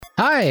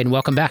Hi, and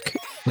welcome back.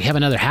 We have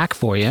another hack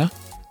for you.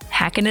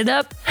 Hacking it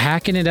up.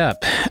 Hacking it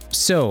up.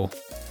 So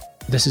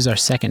this is our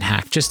second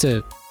hack. Just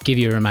to give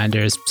you a reminder,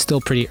 it's still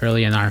pretty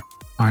early in our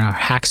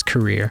hacks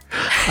career.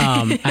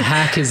 A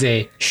hack is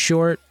a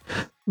short,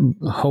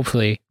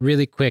 hopefully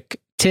really quick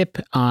tip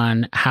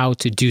on how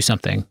to do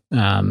something.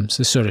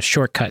 So sort of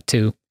shortcut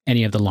to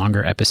any of the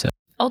longer episodes.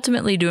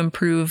 Ultimately to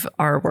improve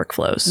our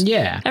workflows.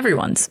 Yeah.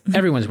 Everyone's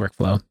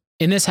workflow.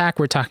 In this hack,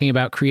 we're talking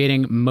about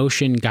creating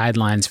motion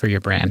guidelines for your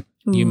brand.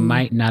 You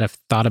might not have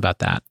thought about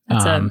that.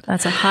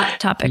 That's a hot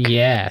topic.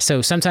 Yeah.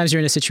 So sometimes you're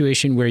in a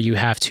situation where you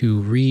have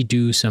to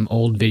redo some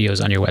old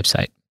videos on your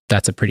website.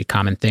 That's a pretty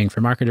common thing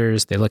for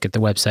marketers. They look at the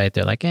website.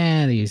 They're like,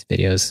 these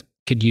videos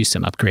could use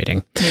some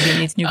upgrading. Maybe it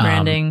needs new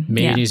branding.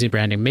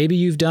 Maybe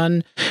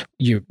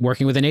you're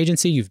working with an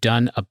agency. You've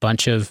done a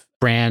bunch of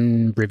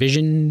brand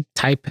revision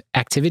type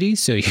activities.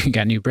 So you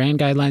got new brand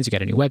guidelines, you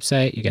got a new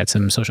website, you got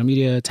some social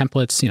media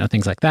templates,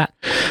 things like that.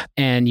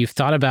 And you've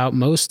thought about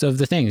most of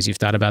the things. You've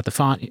thought about the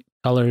font,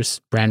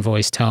 colors, brand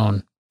voice,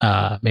 tone,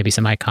 maybe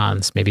some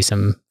icons, maybe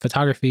some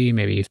photography.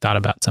 Maybe you've thought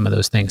about some of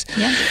those things.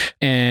 Yeah.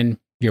 And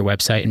your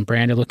website and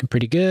brand are looking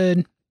pretty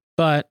good,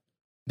 but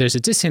there's a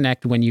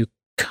disconnect when you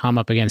come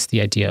up against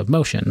the idea of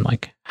motion.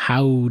 Like,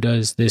 how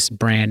does this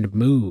brand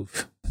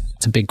move?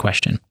 It's a big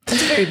question.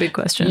 It's a very big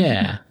question.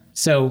 Yeah.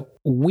 So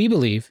we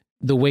believe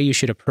the way you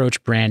should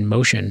approach brand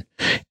motion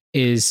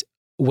is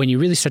when you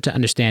really start to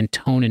understand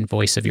tone and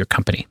voice of your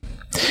company.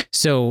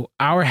 So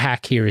our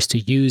hack here is to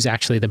use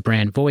actually the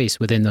brand voice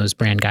within those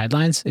brand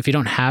guidelines. If you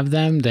don't have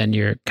them, then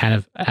you're kind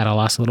of at a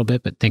loss a little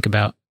bit, but think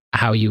about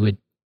how you would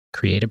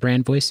create a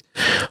brand voice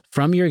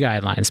from your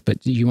guidelines.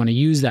 But you want to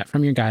use that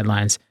from your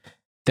guidelines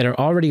that are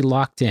already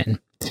locked in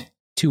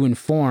to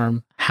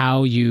inform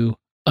how you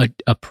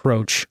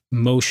approach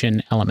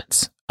motion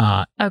elements.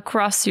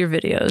 Across your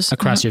videos.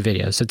 Your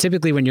videos. So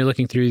typically when you're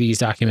looking through these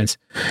documents,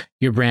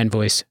 your brand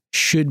voice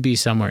should be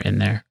somewhere in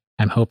there.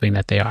 I'm hoping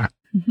that they are.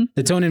 Mm-hmm.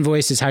 The tone and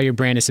voice is how your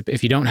brand is,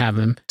 if you don't have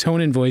them,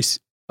 tone and voice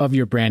of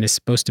your brand is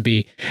supposed to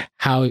be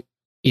how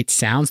it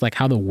sounds, like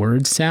how the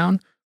words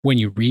sound when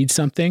you read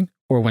something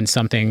or when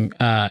something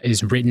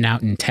is written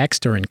out in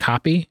text or in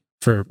copy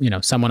for,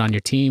 someone on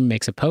your team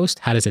makes a post.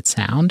 How does it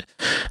sound?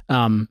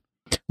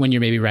 When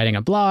you're maybe writing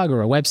a blog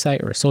or a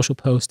website or a social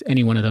post,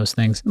 any one of those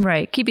things.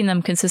 Right. Keeping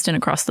them consistent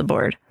across the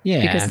board.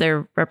 Yeah. Because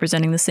they're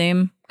representing the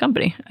same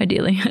company,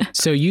 ideally.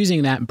 So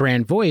using that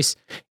brand voice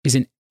is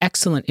an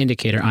excellent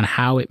indicator on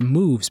how it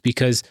moves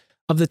because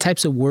of the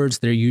types of words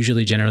that are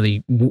usually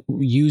generally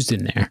used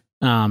in there.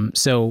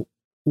 So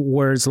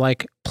words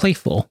like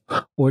playful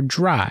or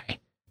dry,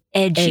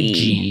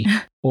 edgy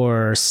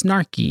or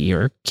snarky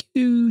or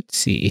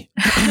cutesy.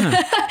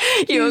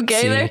 You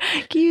okay there?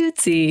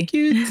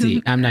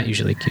 Cutesy. I'm not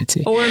usually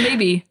cutesy. Or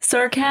maybe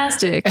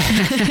sarcastic.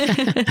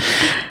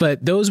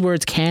 But those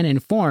words can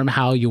inform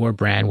how your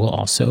brand will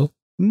also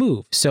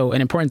move. So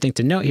an important thing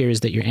to note here is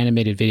that your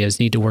animated videos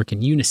need to work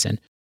in unison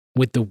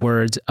with the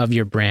words of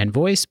your brand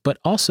voice, but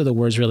also the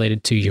words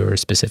related to your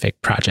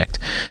specific project.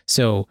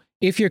 So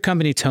if your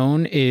company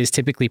tone is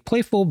typically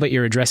playful, but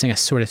you're addressing a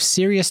sort of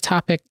serious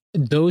topic,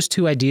 those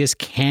two ideas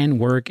can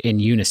work in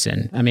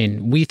unison. I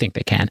mean, we think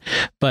they can,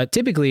 but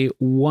typically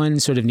one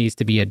sort of needs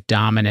to be a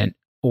dominant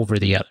over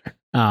the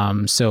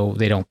other. So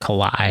they don't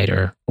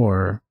collide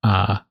or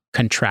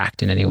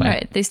contract in any way.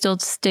 Right. They still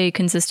stay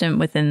consistent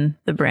within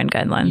the brand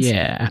guidelines.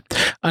 Yeah.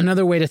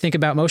 Another way to think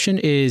about motion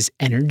is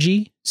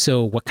energy.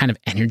 So what kind of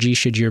energy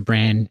should your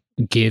brand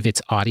give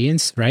its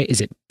audience, right?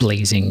 Is it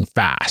blazing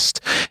fast?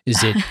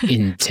 Is it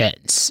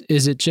intense?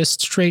 Is it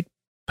just straight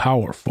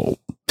powerful?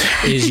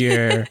 Is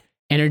your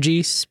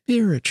energy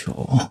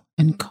spiritual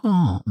and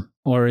calm?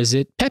 Or is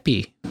it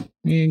peppy?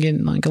 You're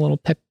getting like a little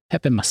pep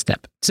in my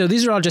step. So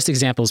these are all just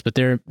examples, but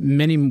there are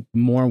many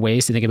more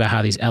ways to think about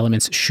how these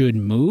elements should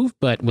move.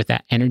 But with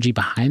that energy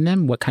behind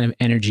them, what kind of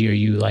energy are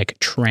you like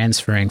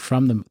transferring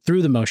from them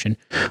through the motion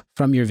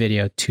from your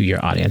video to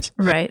your audience?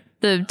 Right.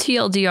 The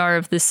TLDR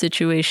of this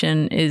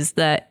situation is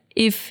that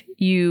if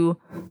you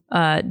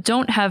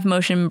don't have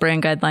motion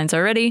brand guidelines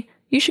already,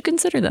 you should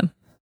consider them.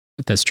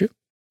 That's true.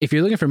 If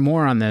you're looking for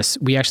more on this,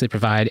 we actually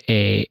provide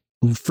a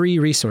free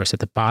resource at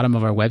the bottom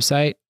of our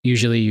website.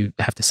 Usually you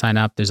have to sign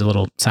up. There's a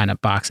little sign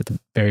up box at the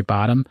very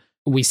bottom.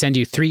 We send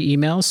you 3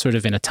 emails sort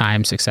of in a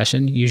time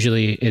succession.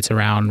 Usually it's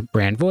around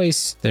brand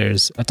voice.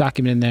 There's a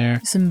document in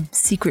there. Some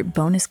secret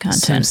bonus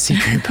content.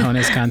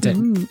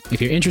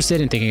 If you're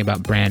interested in thinking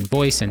about brand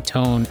voice and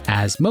tone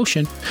as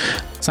motion,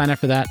 sign up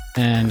for that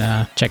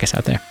and check us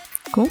out there.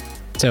 Cool.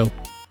 So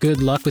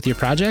good luck with your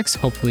projects.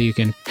 Hopefully you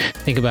can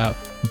think about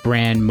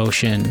brand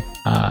motion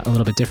a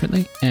little bit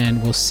differently,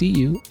 and we'll see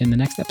you in the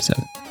next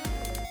episode.